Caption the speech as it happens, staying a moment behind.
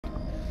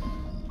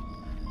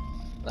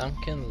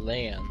Lankin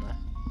Lane.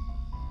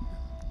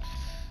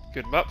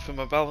 Good map for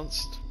my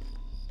balanced.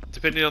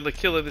 Depending on the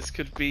killer, this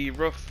could be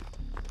rough.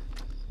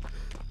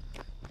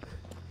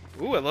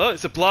 Ooh, hello,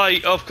 it's a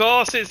Blight. Of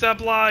course it's a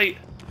Blight.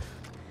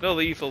 No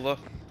lethal though.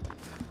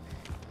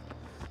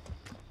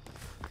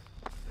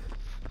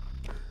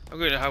 I'm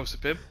going to house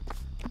up him.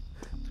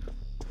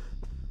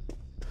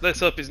 Let's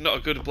hope he's not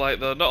a good Blight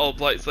though. Not all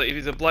Blights like, if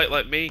he's a Blight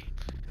like me,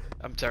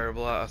 I'm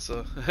terrible at it,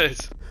 so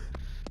it's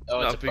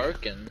Oh, it's a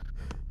Birkin.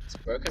 It's a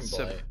Birkin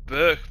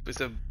Blight.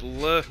 It's a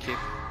Blurkin.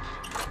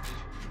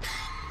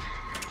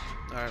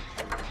 Alright.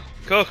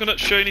 Coconut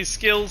showing his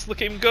skills,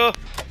 look at him go.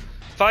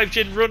 5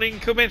 gen running,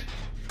 coming.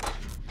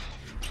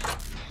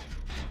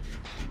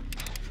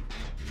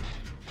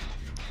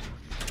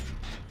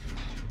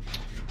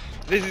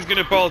 This is going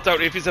to boil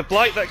down. If it's a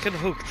Blight that can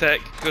hook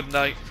tech, good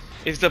night.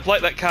 If it's a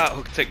Blight that can't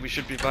hook tech, we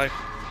should be fine.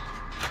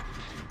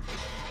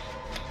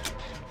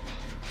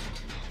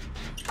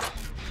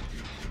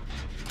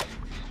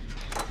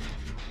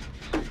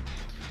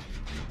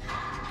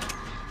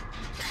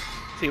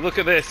 See, look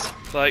at this.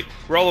 Like,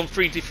 we're all on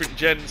 3 different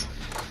gens.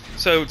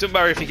 So, it doesn't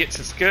matter if he gets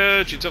a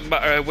Scourge, it doesn't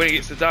matter when he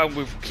gets the down,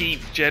 we'll keep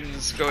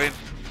gens going.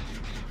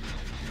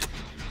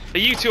 Are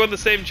you two on the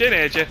same gen,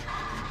 AJ?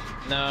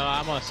 No,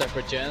 I'm on a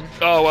separate gen.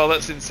 Oh, well,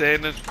 that's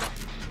insane then.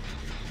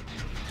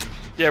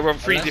 Yeah, we're on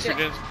 3 different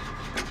gens.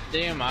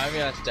 Damn, maybe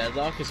that's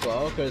deadlock as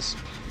well, because...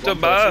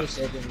 Doesn't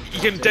matter. You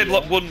can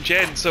deadlock 1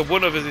 gen, so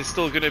one of us is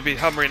still going to be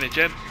hammering a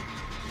gen.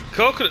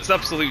 Coconut's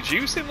absolute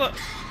juice in that.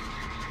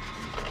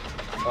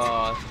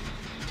 Oh.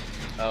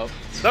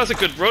 That's a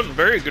good run,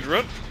 very good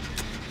run.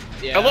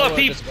 Yeah, a lot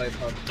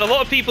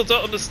of people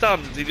don't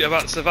understand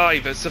about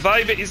Survivor.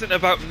 Survivor isn't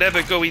about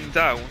never going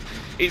down.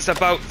 It's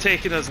about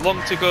taking as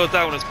long to go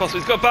down as possible.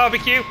 He's got a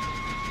barbecue.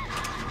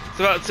 It's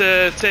about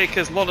to take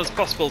as long as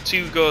possible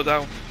to go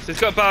down. So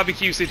he's got a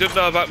barbecue, so he doesn't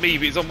know about me,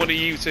 but he's on one of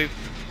you two.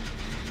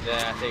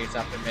 Yeah, I think it's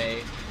after me.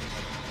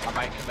 I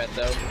might commit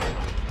though.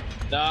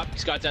 No,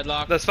 he's got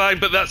deadlock. That's fine,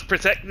 but that's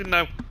protected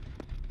now.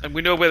 And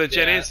we know where the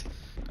gen is.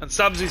 And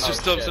Sam's is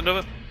just dumps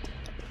another.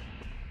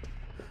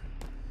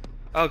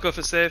 I'll go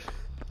for save.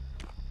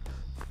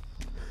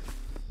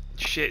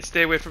 Shit,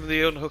 stay away from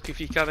the unhook if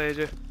you can,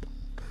 AJ.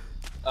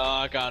 Oh,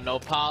 I got no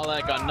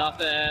pallet, got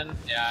nothing.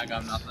 Yeah, I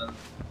got nothing.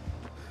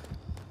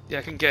 Yeah,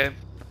 I can get him.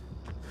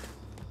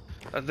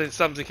 And then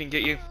Samsy can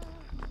get you.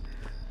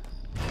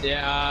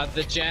 Yeah,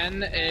 the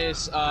gen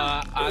is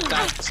at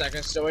that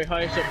second story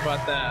house,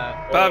 but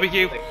the...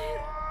 Barbecue.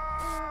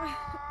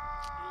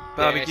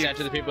 Barbecue. Yeah,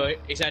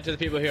 he sent to the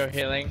people who are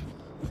healing.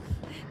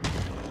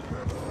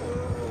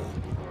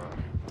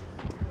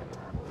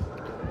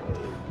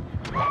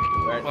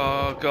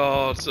 Oh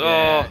god.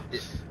 Yeah,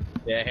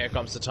 yeah, here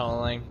comes the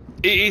tunneling.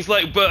 He's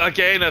like, but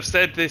again, I've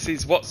said this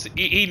is what's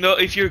he know.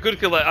 If you're a good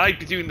killer, I'd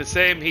be doing the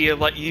same here.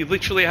 Like, you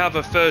literally have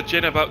a 3rd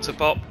gen about to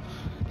pop.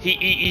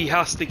 He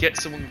has to get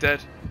someone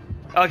dead.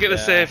 I'll get the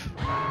save.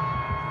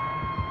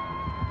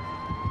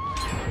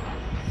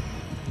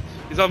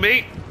 He's on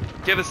me.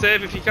 Get the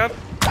save if you can.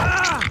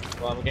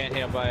 Well, I'm getting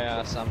hit by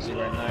Samsy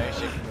right now.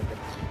 She can look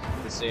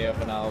at the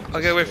save and I'll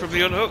get away from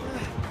the unhook.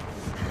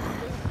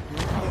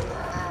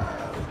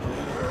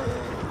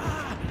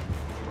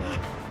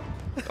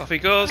 Off he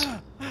goes.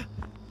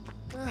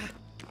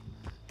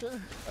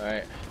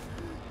 Alright.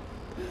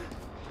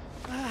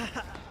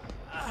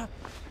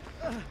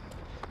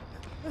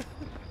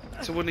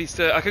 Someone needs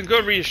to... I can go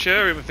and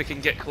reassure him if they can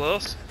get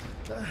close.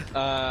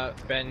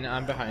 Ben,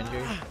 I'm behind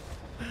you.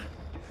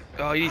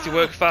 Oh, you need to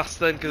work fast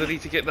then, because I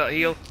need to get that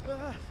heal.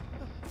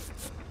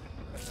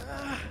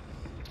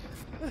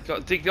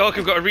 Got dig. Oh,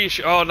 I've got a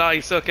reassure. Oh,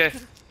 nice. Okay.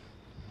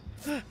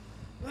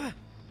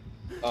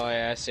 Oh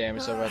yeah, I see him.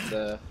 So about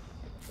the.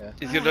 Yeah.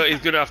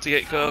 He's gonna have to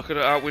get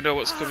Coconut out. We know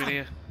what's coming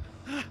here.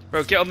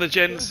 Bro, get on the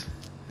gens.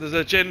 There's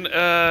a gen.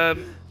 Yeah,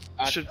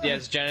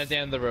 there's gen at the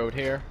end of the road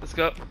here. Let's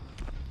go.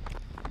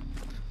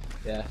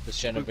 Yeah, there's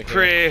gen over here.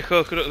 Pray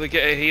Coconut to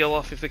get a heal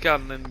off if they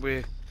can, then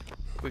we're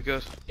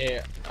good.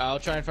 Yeah, I'll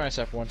try and find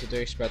myself one to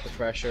do. Spread the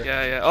pressure.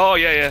 Yeah, yeah. Oh,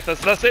 yeah, yeah.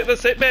 That's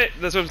it, mate.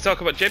 That's what we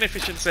talk about gen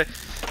efficiency.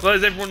 As long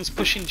as everyone's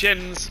pushing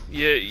gens,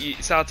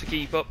 it's hard to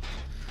keep up.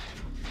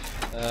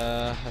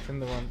 I think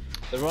the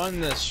one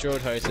in the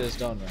Strode house is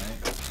done,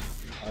 right?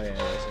 Oh yeah,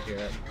 there's a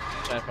here.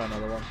 Try and find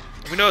another one.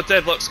 We know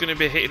Deadlock's going to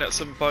be hitting at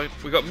some point.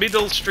 We got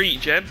Middle Street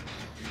gen.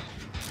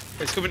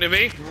 It's coming to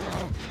me.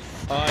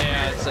 Oh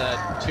yeah,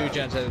 it's 2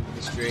 gens out of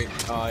the street.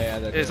 Oh yeah,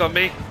 it's on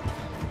me.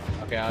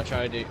 Okay, I'll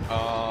try to do.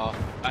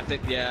 I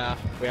think we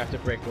have to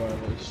break one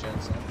of these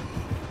gens.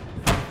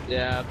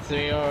 Yeah,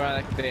 3 are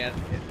like the end,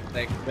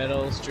 like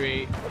Middle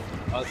Street,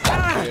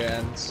 at 2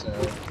 ends. So.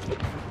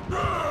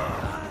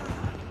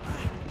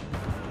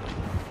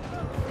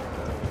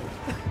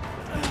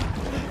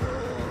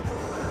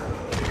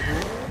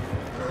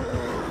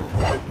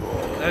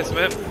 Nice,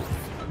 mate.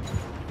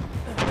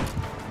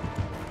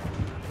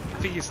 I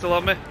think he's still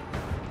on me.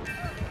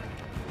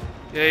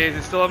 Yeah, he is.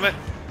 He's still on me.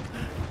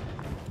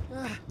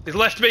 He's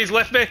left me. He's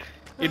left me.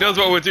 He knows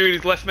what we're doing.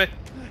 He's left me.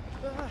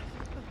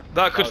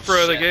 That could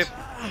throw the game.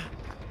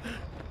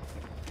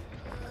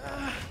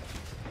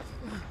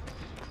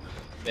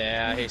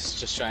 Yeah, he's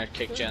just trying to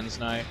kick gens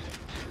now.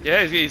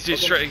 Yeah, he's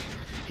just trying.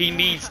 He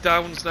needs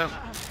downs now.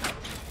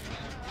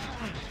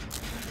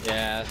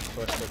 Yeah, of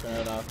course looking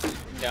it up.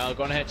 Yeah, I'm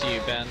gonna head to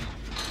you, Ben.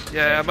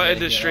 Yeah, I'm out in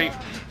the street.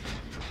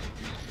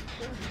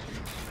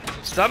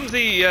 Sam's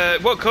the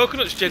what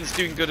coconuts gen's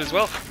doing good as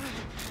well.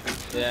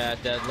 Yeah,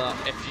 deadlock.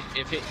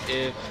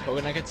 If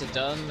coconut gets it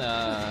done,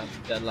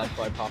 deadlock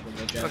by popping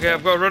the gen. Okay,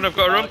 I've got to run. I've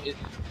got to run.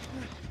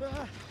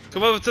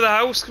 Come over to the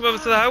house. Come over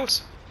to the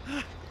house.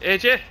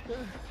 AJ.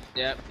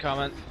 Yep,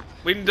 comment.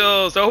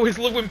 Windows. I always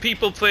love when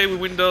people play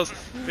with Windows.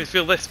 They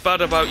feel less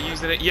bad about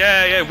using it.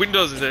 Yeah,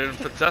 Windows is a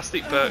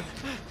fantastic perk.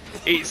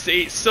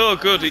 It's so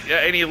good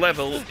at any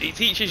level. It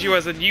teaches you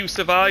as a new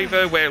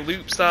survivor where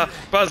loops are.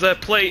 But as a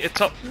play at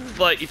top,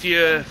 like if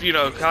you're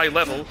high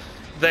level,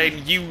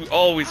 then you're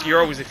always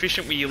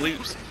efficient with your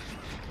loops.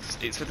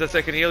 It's for the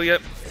second heal,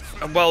 yep.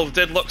 And while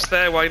deadlock's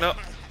there, why not?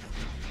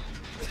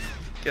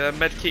 Get a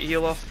medkit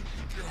heal off.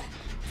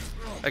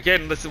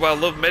 Again, this is why I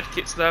love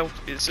medkits now.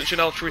 It's such an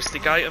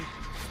altruistic item.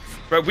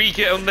 Right, we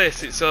get on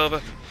this, it's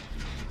over.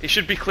 It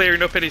should be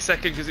clearing up any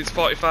second because it's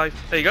 45.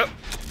 There you go.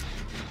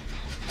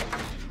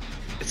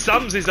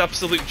 Sam's is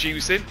absolute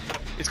juicing.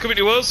 It's coming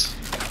to us.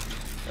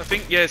 I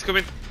think, yeah, it's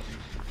coming.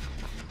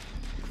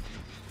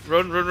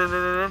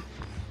 Run.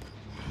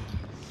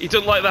 He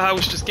doesn't like the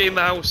house, just get in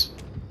the house.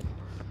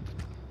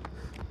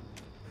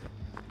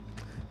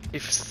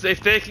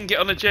 If they can get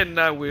on a gen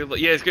now,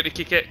 yeah, he's going to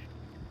kick it.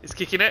 It's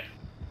kicking it.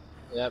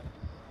 Yep.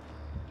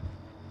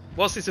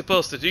 What's he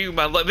supposed to do,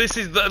 man? Like this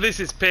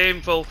is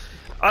painful.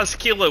 As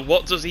killer,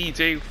 what does he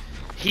do?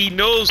 He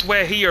knows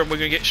we're here and we're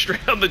gonna get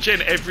straight on the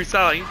gen every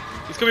time.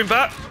 He's coming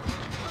back.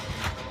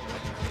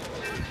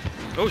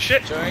 Oh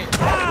shit! Sorry.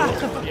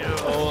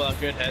 Oh, a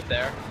good head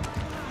there.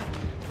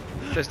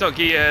 It's not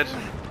gearhead.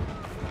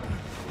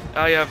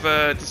 I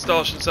have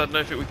distortion, so I don't know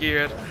if it was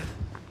gearhead.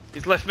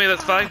 He's left me.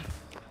 That's fine.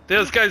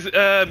 Those guys.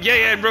 Yeah.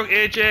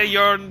 AJ,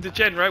 you're on the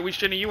gen, right? Which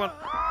gen are you on?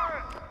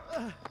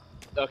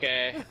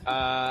 Okay,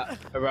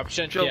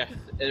 eruption, Chill. yeah,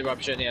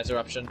 eruption, yes,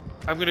 eruption.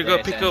 I'm gonna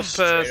go pick up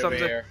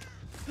something.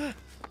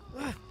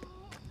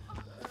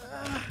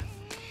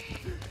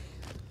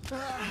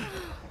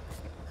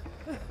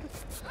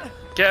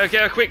 Get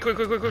her, quick.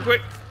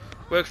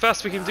 Work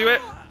fast, we can do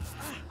it.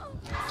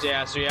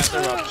 Yeah, so you have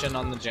the eruption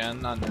on the gen,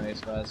 not noise,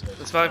 guys.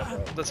 That's fine.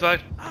 That's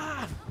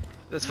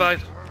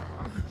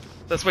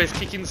why it's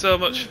kicking so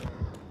much.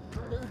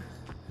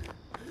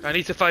 I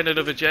need to find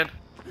another gen.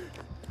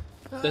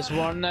 There's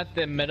one at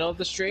the middle of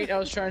the street I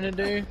was trying to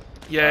do.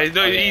 Yeah,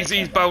 no,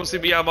 he's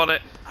bouncing me. I'm on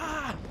it.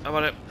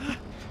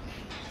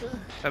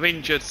 I'm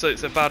injured, so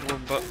it's a bad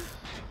one, but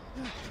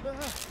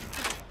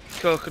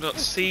coconut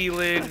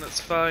ceiling, that's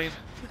fine.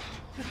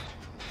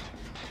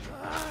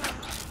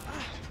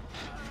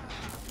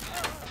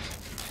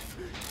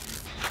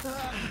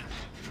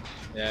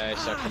 Yeah, I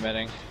start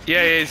committing.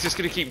 Yeah, he's just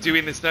gonna keep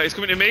doing this now. He's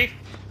coming to me.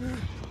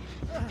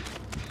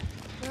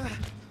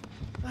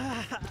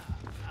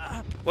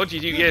 What do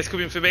you do? Yeah, it's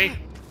coming for me.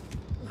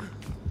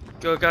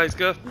 Go, guys,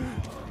 go.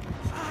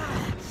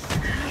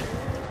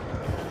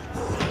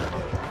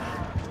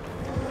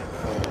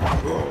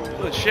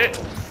 Good shit.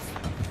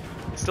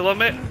 He's still on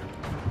me.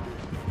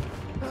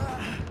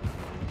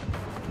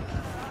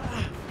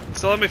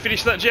 Still on me.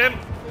 Finish that gem.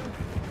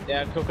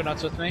 Yeah,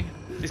 coconut's with me.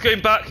 He's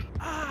going back.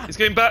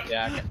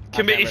 Yeah,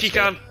 commit if you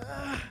can.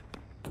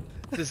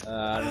 I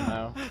don't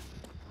know.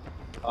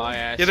 Oh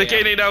yeah. Yeah, they're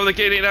getting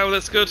it now.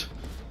 That's good.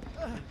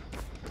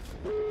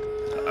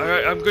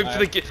 Alright, I'm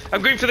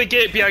going for the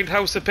gate behind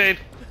House of Pain.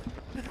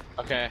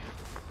 Okay.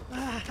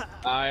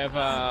 I have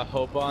a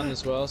hope on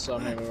as well, so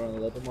I'm gonna run a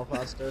little bit more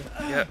faster.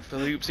 Yeah, for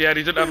loops. Yeah,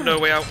 he doesn't have no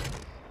way out.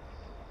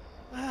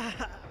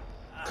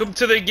 Come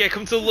to the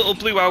little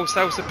blue house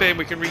of Pain.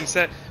 We can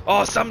reset.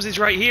 Oh, Sam's is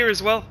right here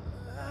as well.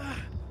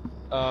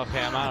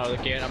 Okay, I'm out of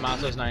the gate. I'm out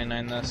of those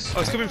 99 this. Oh,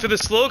 he's coming for the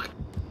slug.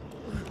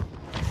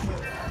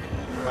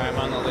 Right, I'm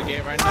on the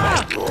gate right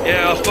now.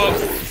 Yeah, oh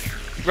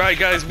fuck. Right,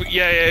 guys.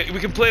 Yeah, we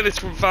can play this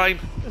from fine.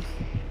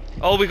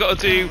 All we got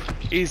to do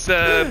is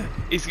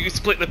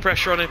split the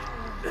pressure on him.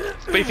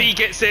 But if he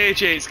gets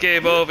AJ, it's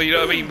game over. You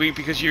know what I mean?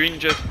 Because you're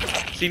injured.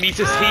 So you need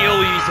to heal.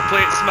 You need to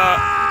play it smart.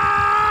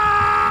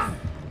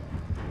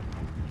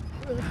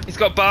 He's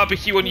got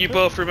barbecue on you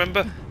both.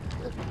 Remember?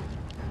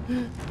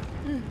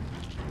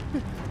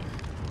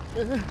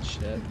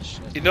 Shit.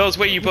 He knows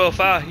where you both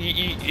are.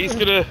 He's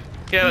gonna.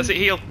 Yeah, that's it.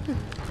 Heal.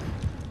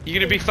 You're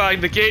gonna be fine.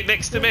 The gate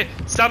next to me.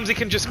 Samsy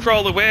can just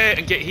crawl away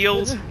and get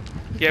healed.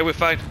 Yeah, we're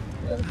fine.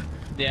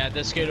 Yeah,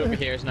 this gate over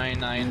here is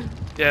 99.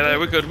 Yeah, no,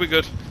 we're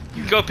good.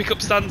 You go pick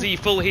up Sandy,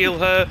 full heal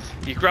her.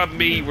 You grab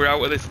me. We're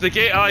out of this. The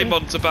gate I'm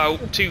on's about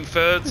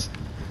 2/3,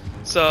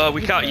 so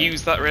we can't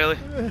use that really.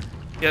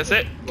 Yeah, that's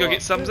it. Go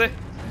get Samsy.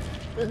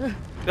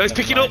 No, he's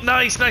picking up.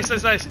 Nice.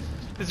 This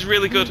is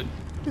really good.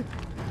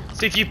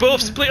 So if you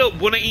both split up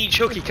one at each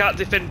hook, you can't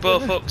defend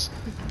both hooks.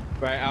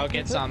 Right, I'll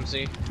get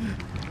Samsy.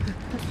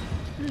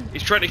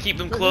 He's trying to keep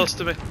them close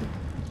to me.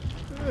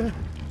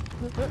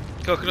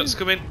 Coconut's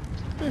coming.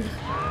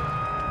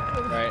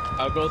 Right,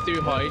 I'll go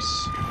through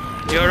house.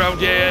 You're around,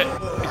 yeah.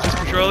 He's just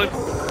patrolling.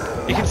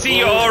 You can see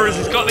your auras.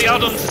 He's got the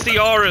add-on to see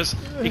auras.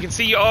 You can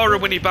see your aura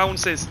when he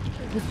bounces.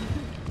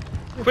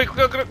 Quick,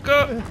 go, go,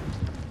 go.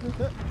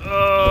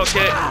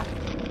 Okay.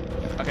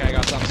 Okay, I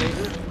got Samsy.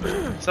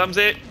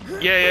 Samsy.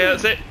 Yeah,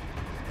 that's it.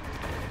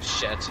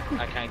 Shit,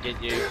 I can't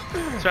get you.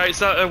 That's right,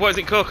 so, what is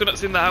it?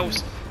 Coconut's in the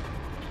house.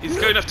 He's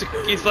going after.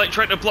 He's like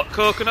trying to block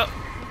Coconut.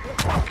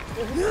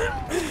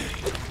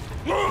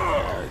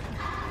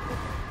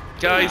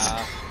 Guys.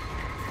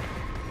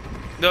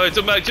 No, it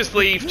doesn't matter. Just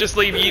leave. Just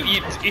leave.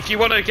 If you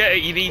want to get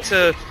it, you need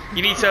to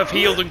have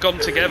healed and gone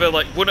together,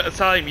 like one at a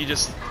time. You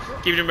just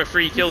giving him a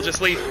free kill.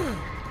 Just leave.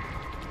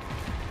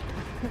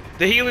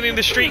 The healing in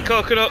the street,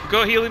 Coconut.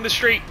 Go heal in the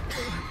street.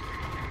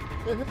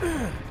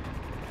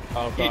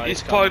 Oh god,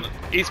 it's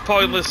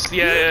pointless.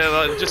 Yeah,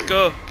 like, just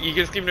go. You're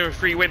just giving him a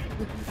free win.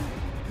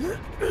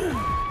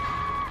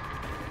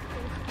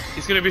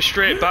 He's gonna be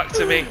straight back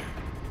to me.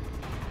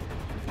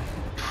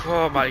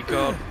 Oh my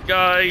god,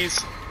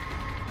 guys.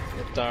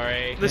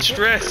 Sorry. The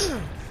stress.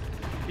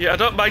 Yeah, I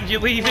don't mind you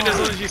leaving as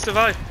long as you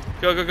survive.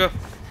 Go, go, go.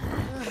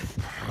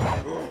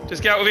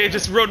 Just get out of here.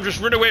 Just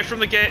run away from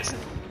the gates.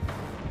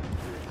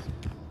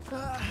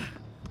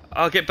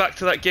 I'll get back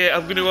to that gate.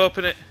 I'm going to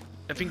open it.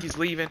 I think he's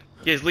leaving.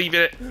 Yeah, he's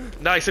leaving it.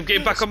 Nice, I'm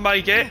getting back on my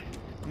gate.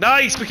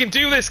 Nice, we can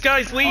do this,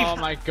 guys. Leave. Oh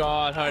my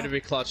god, how did we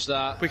clutch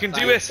that? We can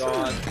do this.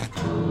 God.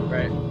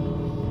 Right.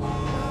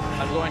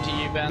 I'm going to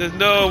you, Ben. There's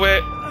no way.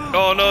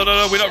 Oh, no,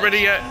 we're not ready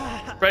yet.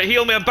 Right,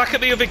 heal me. I'm back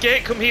at the other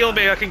gate. Come heal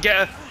me. I can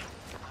get her.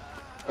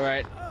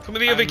 Alright. Come to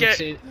the other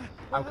gate.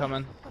 I'm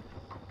coming.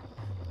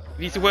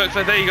 You need to work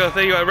for. There you go.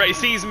 There you are. Right, he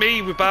sees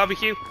me with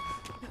barbecue.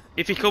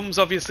 If he comes,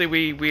 obviously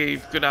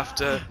we're gonna have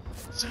to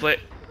split.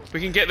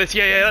 We can get this.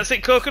 Yeah, that's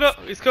it. Coconut.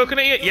 Is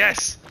Coconut here?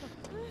 Yes.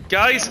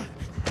 Guys,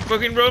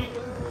 fucking run.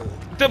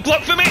 Don't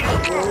block for me.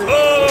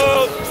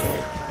 Oh.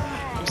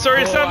 I'm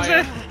sorry,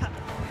 Samsy.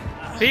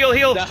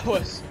 Heal. That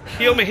was.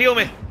 Heal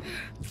me.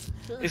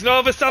 It's not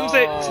over,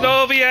 Samsy. It's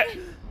not over yet.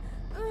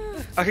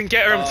 I can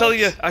get her. I'm telling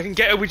you. I can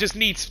get her. We just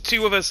need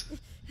two of us.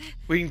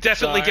 We can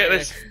definitely get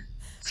this.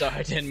 Sorry,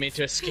 I didn't mean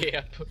to escape.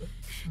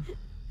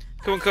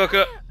 Come on,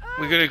 Coconut.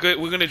 We're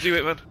gonna do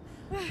it, man.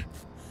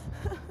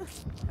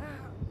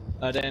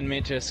 I didn't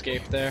mean to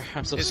escape there.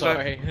 I'm so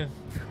sorry.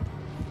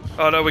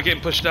 Oh no, we're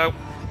getting pushed out.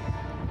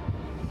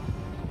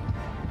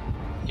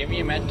 Give me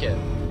a medkit.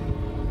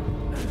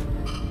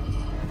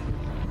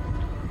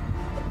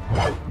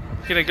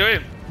 Can I go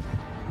in?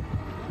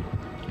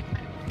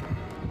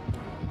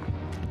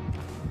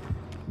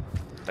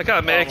 I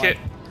can't make it.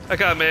 I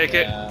can't make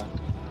it.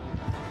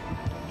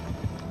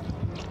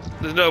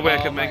 There's no way I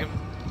can make him.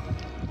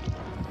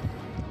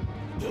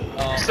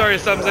 Sorry,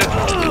 Samsy.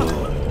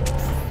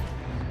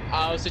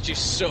 I was actually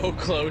so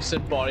close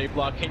and body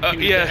blocking you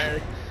yeah.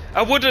 there.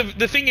 I would have.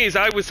 The thing is,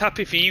 I was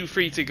happy for you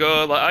three to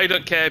go. Like, I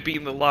don't care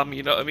being the lamb,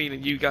 you know what I mean,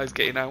 and you guys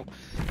getting out.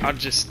 I'm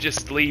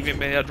just leaving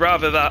me. I'd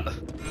rather that.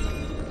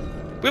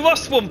 We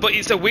lost one, but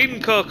it's a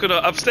win,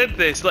 Coconut. I've said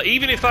this. Like,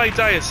 even if I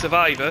die as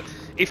survivor,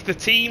 if the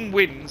team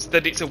wins,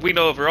 then it's a win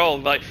overall.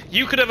 Like,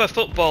 you could have a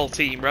football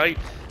team, right?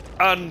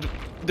 And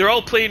they're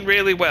all playing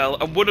really well,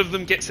 and one of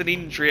them gets an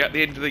injury at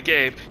the end of the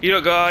game. You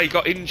don't go, he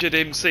got injured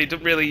him, so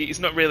it's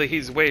not really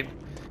his win.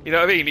 You know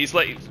what I mean? It's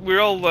like we're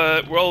all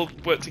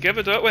work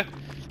together, don't we?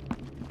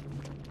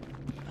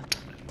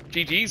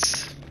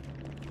 GG's.